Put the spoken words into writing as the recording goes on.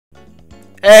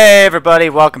Hey everybody,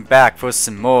 welcome back for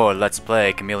some more Let's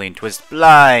Play Chameleon Twist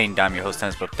Blind. I'm your host,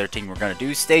 Tennisbook13. We're gonna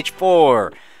do Stage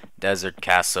 4, Desert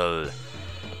Castle.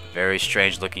 Very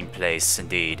strange looking place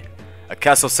indeed. A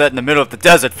castle set in the middle of the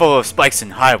desert full of spikes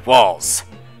and high walls.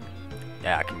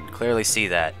 Yeah, I can clearly see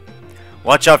that.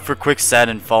 Watch out for quicksand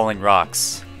and falling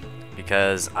rocks,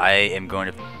 because I am going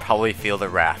to probably feel the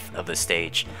wrath of the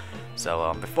stage.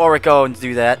 So before we go and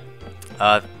do that,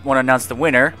 I want to announce the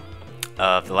winner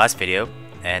of the last video.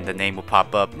 And the name will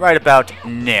pop up right about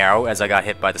now as I got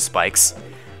hit by the spikes.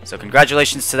 So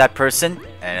congratulations to that person,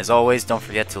 and as always, don't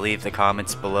forget to leave the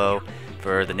comments below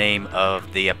for the name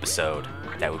of the episode.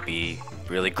 That would be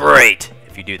really great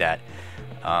if you do that.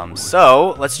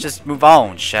 So let's just move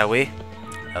on, shall we?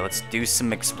 Let's do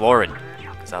some exploring,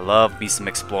 because I love me some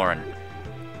exploring.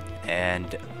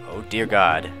 And oh dear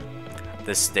God,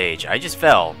 this stage, I just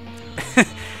fell.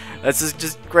 This is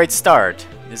just great start.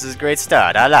 This is a great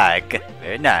start. I like.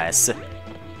 Very nice.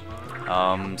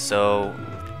 So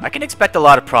I can expect a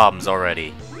lot of problems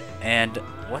already. And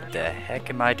what the heck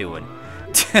am I doing?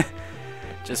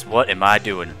 Just what am I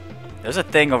doing? There's a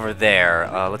thing over there.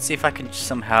 Let's see if I can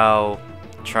somehow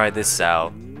try this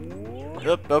out.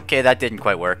 Oop, okay, that didn't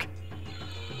quite work.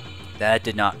 That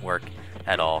did not work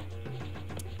at all.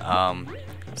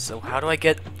 So how do I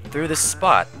get through this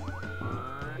spot?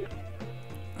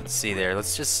 Let's see there.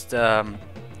 Let's just Can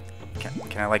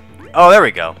I like... Oh, there we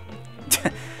go.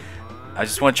 I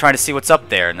just want to try to see what's up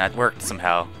there, and that worked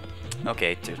somehow.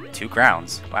 Okay, two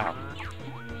crowns. Wow.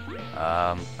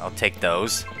 I'll take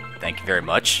those. Thank you very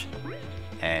much.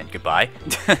 And goodbye.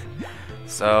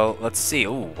 So, let's see.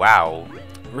 Oh, wow.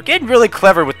 We're getting really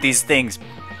clever with these things.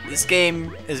 This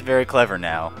game is very clever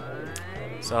now.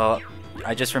 So,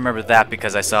 I just remembered that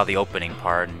because I saw the opening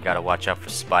part and gotta watch out for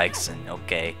spikes, and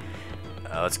okay.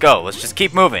 Let's go. Let's just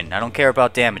keep moving. I don't care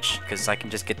about damage, because I can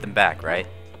just get them back, right?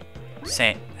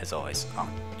 Same as always. Oh,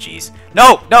 jeez.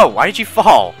 No! No! Why did you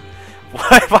fall?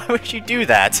 Why would you do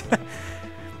that?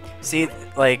 See,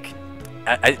 like,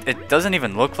 it doesn't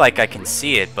even look like I can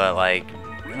see it, but, like,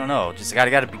 I don't know. Just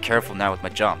gotta be careful now with my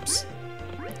jumps.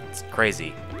 It's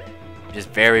crazy. Just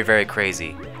very, very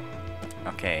crazy.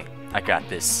 Okay, I got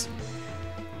this.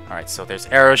 Alright, so there's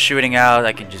arrows shooting out.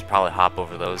 I can just probably hop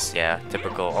over those. Yeah,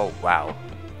 typical. Oh, wow.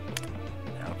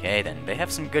 Okay, then. They have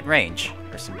some good range.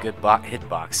 Or some good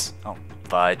hitbox. Oh,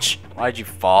 fudge. Why'd you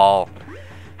fall?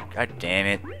 God damn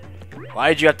it. Why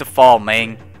did you have to fall,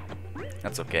 man?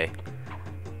 That's okay.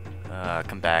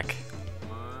 Come back.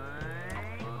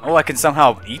 Oh, I can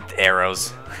somehow eat the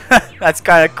arrows. That's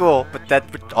kind of cool, but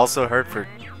that would also hurt for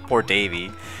poor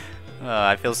Davy.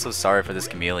 I feel so sorry for this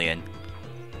chameleon.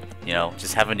 You know,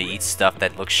 just having to eat stuff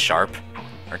that looks sharp,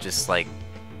 or just like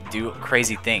do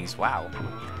crazy things. Wow.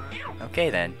 Okay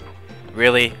then.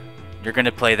 Really? You're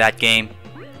gonna play that game?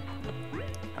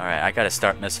 Alright, I gotta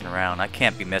start messing around. I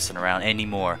can't be messing around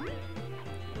anymore.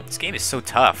 This game is so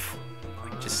tough.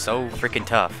 Like, just so freaking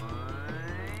tough.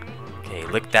 Okay,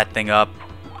 lick that thing up.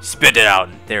 Spit it out.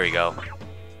 There we go.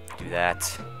 Do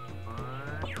that.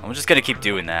 I'm just gonna keep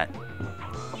doing that.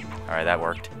 Alright, that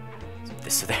worked.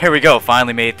 So there we go,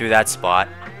 finally made it through that spot.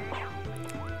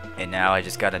 And now I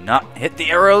just gotta not hit the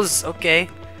arrows. Okay.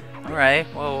 Alright,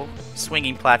 whoa.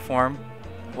 Swinging platform.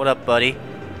 What up, buddy?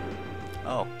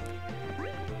 Oh.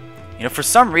 You know, for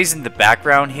some reason the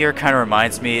background here kind of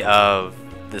reminds me of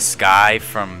the sky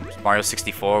from Mario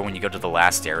 64 when you go to the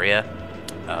last area.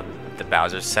 The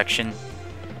Bowser section.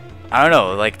 I don't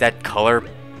know, like that color,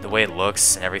 the way it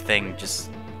looks and everything, just...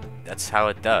 that's how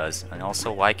it does. And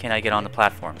also, why can't I get on the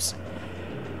platforms?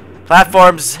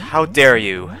 Platforms, how dare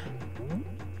you?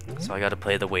 So I gotta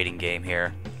play the waiting game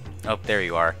here. Oh, there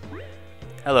you are.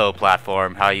 Hello,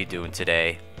 platform. How you doing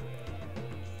today?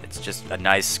 It's just a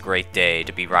nice, great day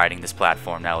to be riding this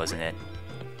platform now, isn't it?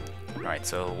 Alright,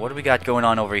 so what do we got going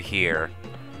on over here?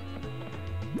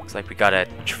 Looks like we gotta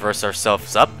traverse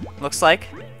ourselves up, looks like.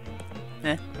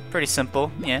 Pretty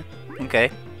simple. Yeah, okay.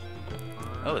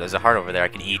 Oh, there's a heart over there I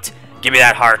can eat. Give me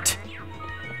that heart!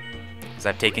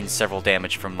 I've taken several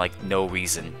damage from like no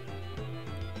reason,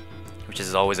 which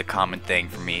is always a common thing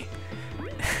for me.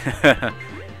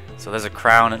 So there's a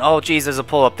crown, and oh geez, there's a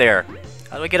pull up there.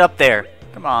 How do I get up there?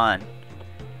 Come on,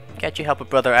 can't you help a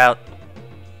brother out?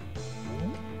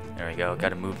 There we go. Got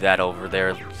to move that over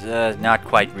there. Not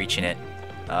quite reaching it.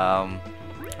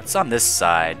 What's on this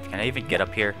side? Can I even get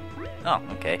up here? Oh,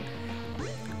 okay.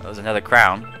 That was another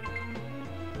crown.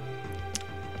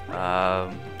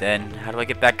 Then how do I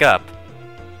get back up?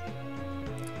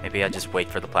 Maybe I just wait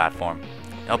for the platform.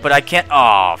 No, but I can't.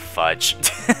 Oh, fudge.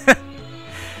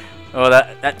 Oh,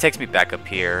 that takes me back up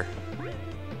here.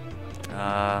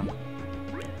 Oh,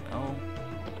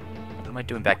 am I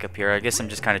doing back up here? I guess I'm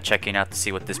just kind of checking out to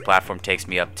see what this platform takes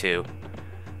me up to.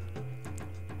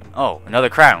 Oh, another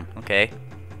crown. Okay.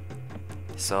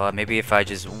 So maybe if I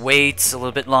just wait a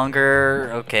little bit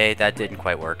longer. Okay, that didn't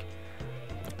quite work.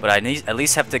 But I need at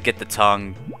least have to get the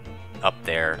tongue up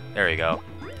there. There we go.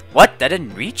 What? That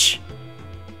didn't reach?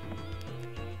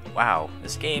 Wow,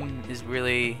 this game is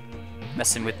really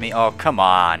messing with me. Oh, come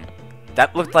on.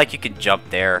 That looked like you could jump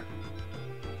there.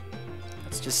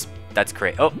 That's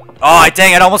great. Oh,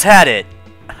 dang, I almost had it.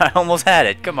 I almost had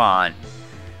it. Come on.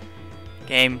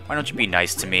 Game, why don't you be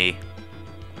nice to me?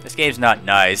 This game's not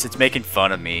nice. It's making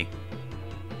fun of me.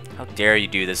 How dare you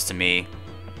do this to me?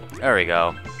 There we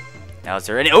go. Now is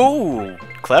there any... Oh,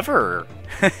 clever.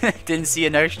 Didn't see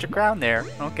an extra crown there.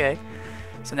 Okay.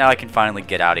 So now I can finally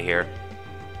get out of here.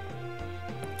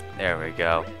 There we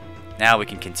go. Now we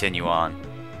can continue on.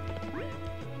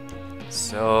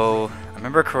 So, I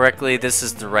remember correctly, this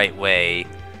is the right way.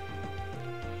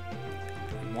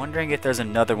 I'm wondering if there's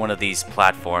another one of these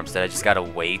platforms that I just gotta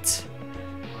wait.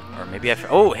 Or maybe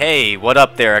oh, hey, what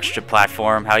up there, extra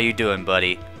platform? How you doing,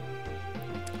 buddy?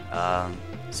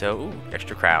 Ooh,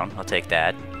 extra crown. I'll take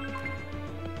that.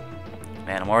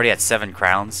 Man, I'm already at 7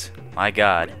 crowns. My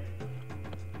god.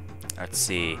 Let's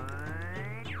see.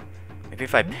 Maybe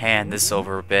if I pan this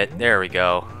over a bit. There we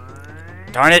go.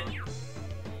 Darn it!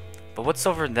 But what's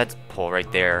over in that pole right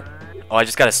there? Oh, I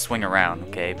just gotta swing around.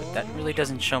 Okay, but that really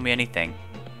doesn't show me anything.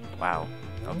 Wow.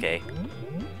 Okay.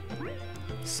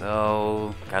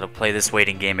 So, gotta play this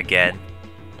waiting game again.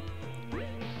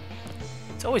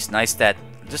 It's always nice that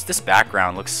just this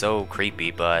background looks so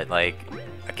creepy, but like,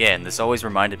 again, this always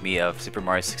reminded me of Super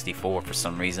Mario 64 for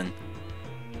some reason.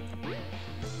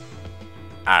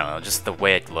 I don't know, just the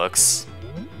way it looks.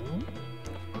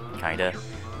 Kinda.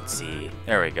 Let's see.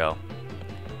 There we go.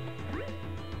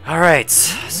 Alright,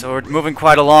 so we're moving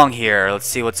quite along here. Let's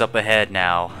see what's up ahead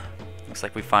now. Looks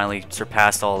like we finally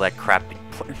surpassed all that crappy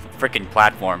freaking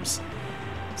platforms.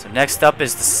 So next up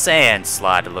is the sand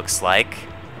slide, it looks like.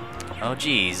 Oh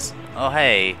geez. Oh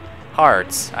hey.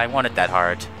 Hearts. I wanted that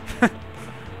heart.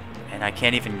 And I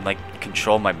can't even like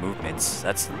control my movements.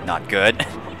 That's not good.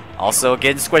 Also,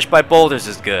 getting squished by boulders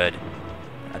is good.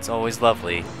 That's always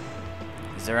lovely.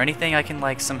 Is there anything I can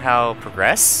like somehow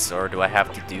progress? Or do I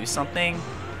have to do something?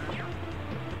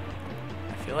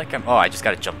 I feel like oh, I just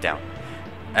gotta jump down.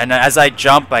 And as I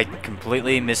jump, I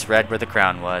completely misread where the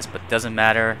crown was, but doesn't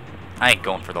matter. I ain't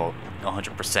going for the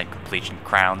 100% completion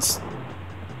crowns.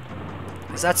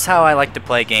 Because that's how I like to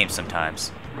play games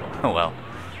sometimes. Oh well.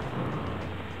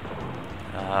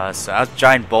 So those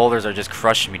giant boulders are just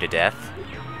crushing me to death.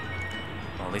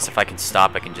 Well, at least if I can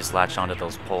stop, I can just latch onto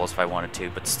those poles if I wanted to,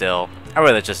 but still, I'd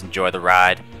rather just enjoy the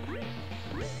ride.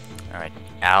 Alright,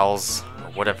 owls,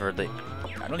 or whatever they...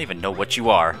 I don't even know what you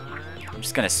are. I'm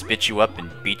just gonna spit you up and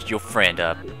beat your friend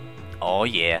up. Oh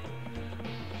yeah.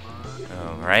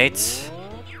 Alright.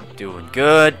 Doing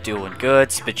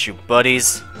good, spit you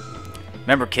buddies.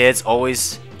 Remember kids,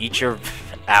 always eat your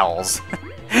owls.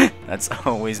 That's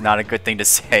always not a good thing to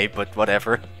say, but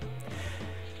whatever.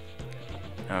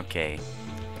 Okay.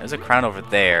 There's a crown over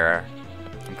there.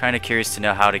 I'm kind of curious to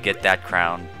know how to get that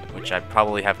crown, which I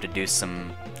probably have to do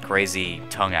some crazy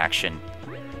tongue action.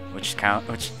 Which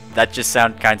that just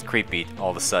sounds kind of creepy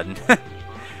all of a sudden.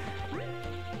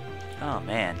 Oh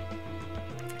man.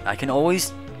 I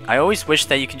always wish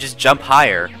that you can just jump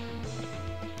higher.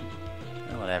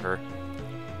 Oh, whatever.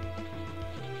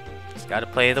 Just gotta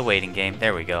play the waiting game.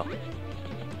 There we go.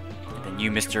 And then you,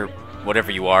 Mr.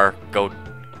 Whatever you are, go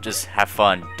just have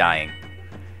fun dying.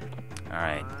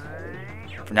 Alright.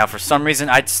 Now, for some reason,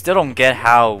 I still don't get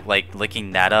how, like,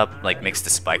 licking that up, like, makes the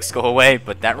spikes go away,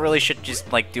 but that really should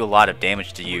just, like, do a lot of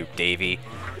damage to you, Davey.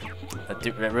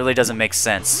 That really doesn't make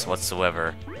sense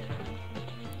whatsoever.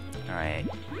 Alright.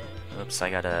 Oops, I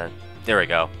gotta... There we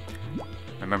go.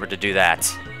 Remember to do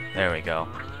that. There we go.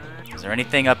 Is there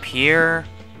anything up here?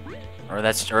 Or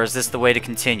is this the way to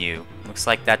continue? Looks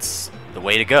like that's the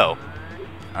way to go.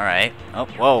 Alright. Oh,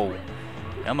 whoa.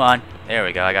 Come on. There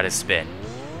we go, I gotta spin.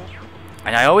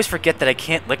 And I always forget that I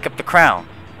can't lick up the crown.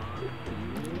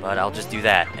 But I'll just do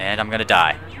that, and I'm gonna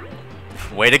die.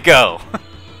 Way to go!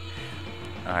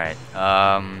 Alright,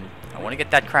 I wanna get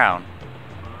that crown.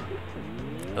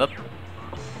 Up.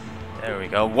 There we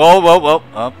go. Whoa, whoa, whoa!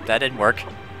 Oh, that didn't work.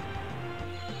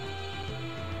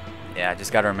 Yeah, I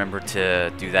just gotta remember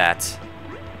to do that.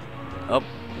 Up.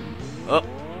 Up.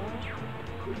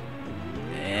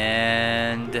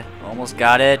 And... almost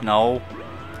got it. No.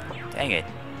 Dang it.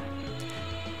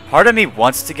 Part of me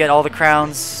wants to get all the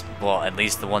crowns, well, at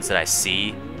least the ones that I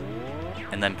see,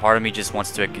 and then part of me just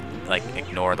wants to, like,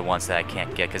 ignore the ones that I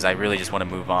can't get, because I really just want to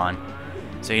move on.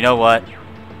 So you know what?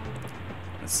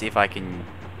 Let's see if I can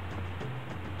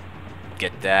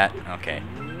get that. Okay.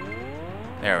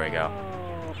 There we go.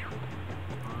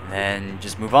 And then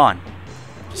just move on.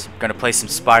 Just gonna play some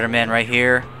Spider-Man right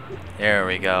here. There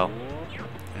we go.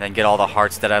 And then get all the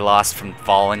hearts that I lost from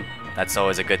falling. That's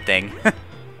always a good thing.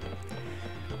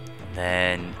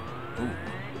 Then, ooh.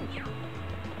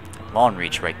 Long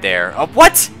reach right there. Oh,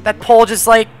 what? That pole just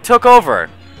like took over.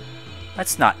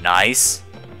 That's not nice.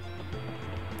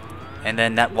 And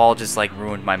then that wall just like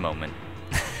ruined my moment.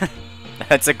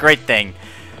 That's a great thing.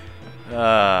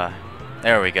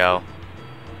 There we go.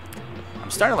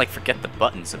 I'm starting to like forget the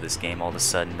buttons of this game all of a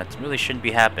sudden. That really shouldn't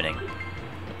be happening.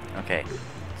 Okay.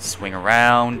 Swing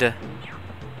around.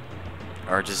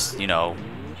 Or just, you know,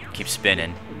 keep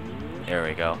spinning. There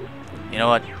we go. You know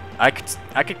what? I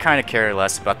could kind of care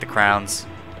less about the crowns.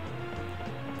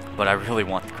 But I really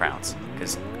want the crowns.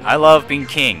 Because I love being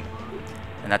king.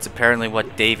 And that's apparently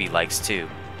what Davy likes too.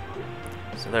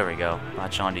 So there we go.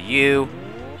 Latch onto you.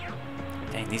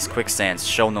 Dang, these quicksands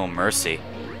show no mercy.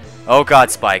 Oh god,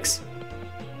 spikes.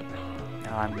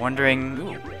 Now I'm wondering...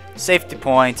 Ooh, safety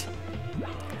point.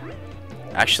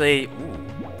 Actually, ooh,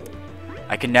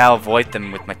 I can now avoid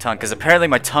them with my tongue, because apparently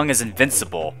my tongue is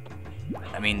invincible.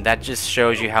 I mean, that just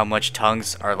shows you how much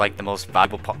tongues are like the most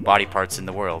valuable body parts in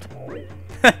the world.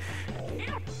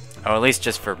 Or at least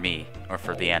just for me, or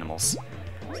for the animals.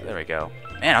 So there we go.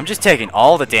 Man, I'm just taking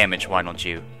all the damage, why don't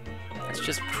you? That's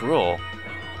just cruel.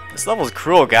 This level is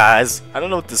cruel, guys. I don't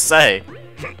know what to say.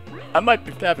 I might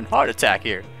be having a heart attack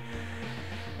here.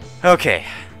 Okay,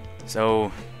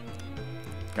 so...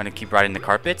 Gonna keep riding the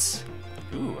carpets.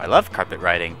 Ooh, I love carpet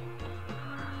riding.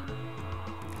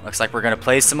 Looks like we're gonna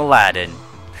play some Aladdin.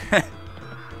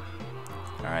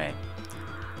 Alright.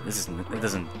 It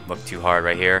doesn't look too hard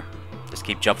right here. Just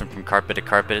keep jumping from carpet to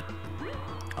carpet.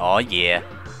 Oh yeah.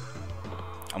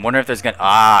 I'm wondering if there's gonna...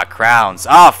 Ah, crowns.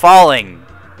 Ah, falling!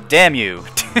 Damn you!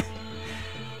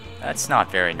 That's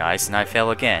not very nice, and I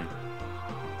fail again.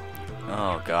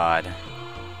 Oh god.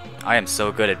 I am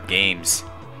so good at games.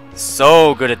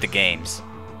 So good at the games.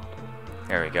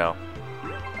 There we go.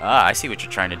 Ah, I see what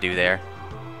you're trying to do there.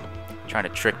 Trying to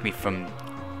trick me from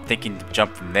thinking to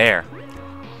jump from there.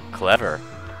 Clever.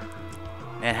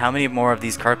 Man, how many more of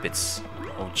these carpets?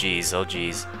 Oh jeez, oh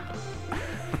jeez.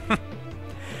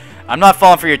 I'm not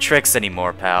falling for your tricks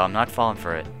anymore, pal. I'm not falling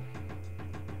for it.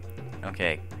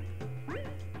 Okay.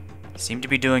 Seem to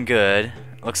be doing good.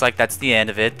 Looks like that's the end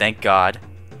of it, thank God.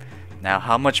 Now,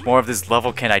 how much more of this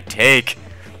level can I take?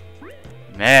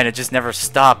 Man, it just never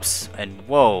stops. And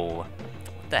whoa.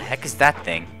 What the heck is that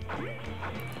thing?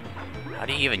 How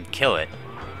do you even kill it?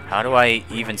 How do I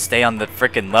even stay on the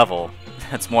frickin' level?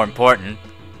 That's more important.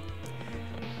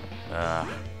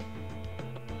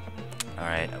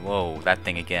 Alright, whoa, that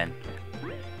thing again.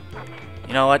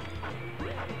 You know what?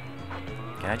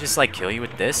 Can I just like kill you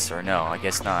with this? Or no, I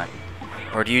guess not.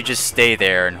 Or do you just stay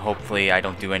there and hopefully I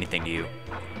don't do anything to you?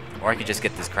 Or I could just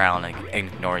get this crown and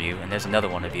ignore you. And there's another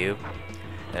one of you.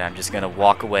 And I'm just gonna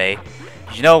walk away.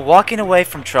 You know, walking away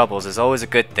from troubles is always a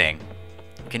good thing.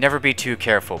 You can never be too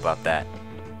careful about that.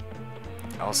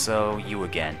 Also, you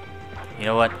again. You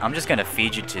know what? I'm just gonna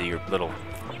feed you to your little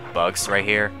bugs right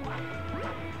here.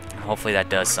 Hopefully that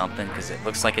does something, because it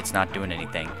looks like it's not doing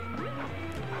anything.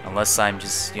 Unless I'm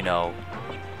just, you know,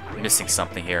 missing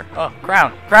something here. Oh,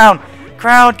 crown! Crown!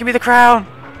 Crown! Give me the crown!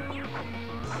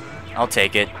 I'll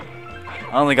take it.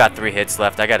 I only got 3 hits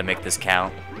left. I gotta make this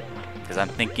count. Because I'm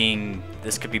thinking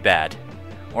this could be bad.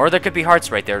 Or there could be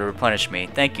hearts right there to replenish me.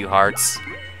 Thank you, hearts.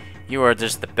 You are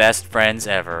just the best friends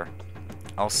ever.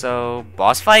 Also,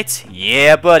 boss fights?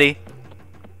 Yeah, buddy!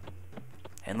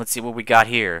 And let's see what we got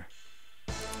here.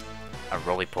 A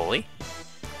roly-poly?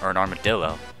 Or an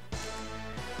armadillo?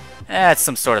 It's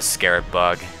some sort of scarab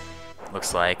bug.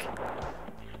 Looks like.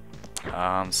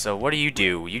 So what do?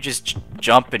 You just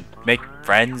jump and make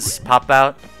friends pop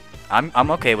out?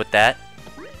 I'm okay with that.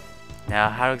 Now,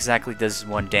 how exactly does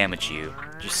one damage you?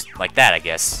 Just like that, I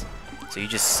guess. So you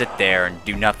just sit there and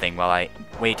do nothing while I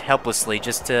wait helplessly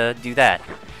just to do that.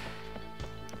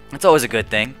 That's always a good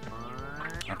thing.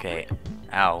 Okay.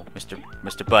 Ow,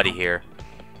 Mr. Buddy here.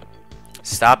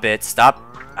 Stop it. Stop.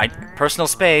 Personal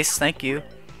space. Thank you.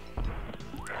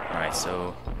 Alright,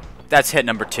 so that's hit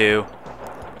number 2.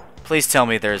 Please tell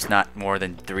me there's not more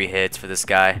than 3 hits for this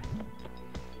guy.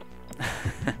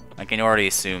 I can already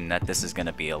assume that this is going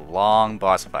to be a long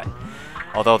boss fight.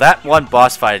 Although that one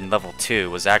boss fight in level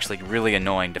 2 was actually really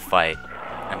annoying to fight,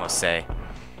 I must say.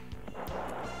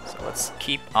 So let's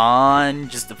keep on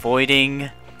just avoiding.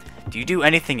 Do you do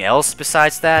anything else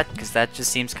besides that? Because that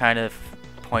just seems kind of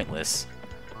pointless.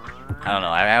 I don't know.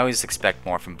 I always expect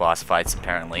more from boss fights,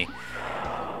 apparently.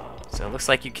 So it looks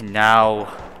like you can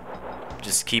now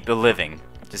just keep it living.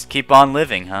 Just keep on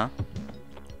living, huh?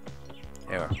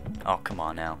 Here. Oh, come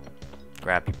on now.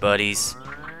 Grab your buddies.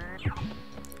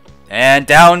 And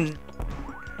down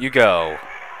you go.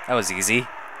 That was easy.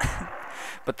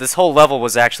 But this whole level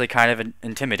was actually kind of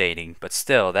intimidating. But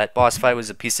still, that boss fight was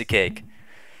a piece of cake.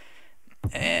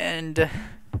 And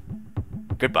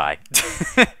goodbye.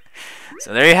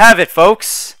 So there you have it,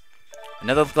 folks.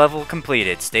 Another level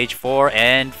completed. Stage 4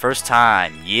 and first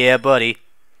time. Yeah, buddy.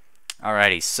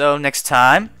 Alrighty, so next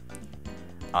time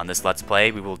on this Let's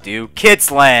Play, we will do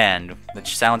Kids Land,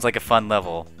 which sounds like a fun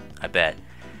level, I bet.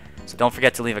 So don't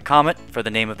forget to leave a comment for the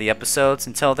name of the episodes.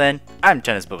 Until then, I'm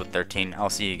TennisBubba13.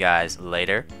 I'll see you guys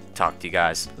later. Talk to you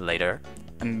guys later.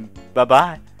 And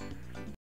bye-bye.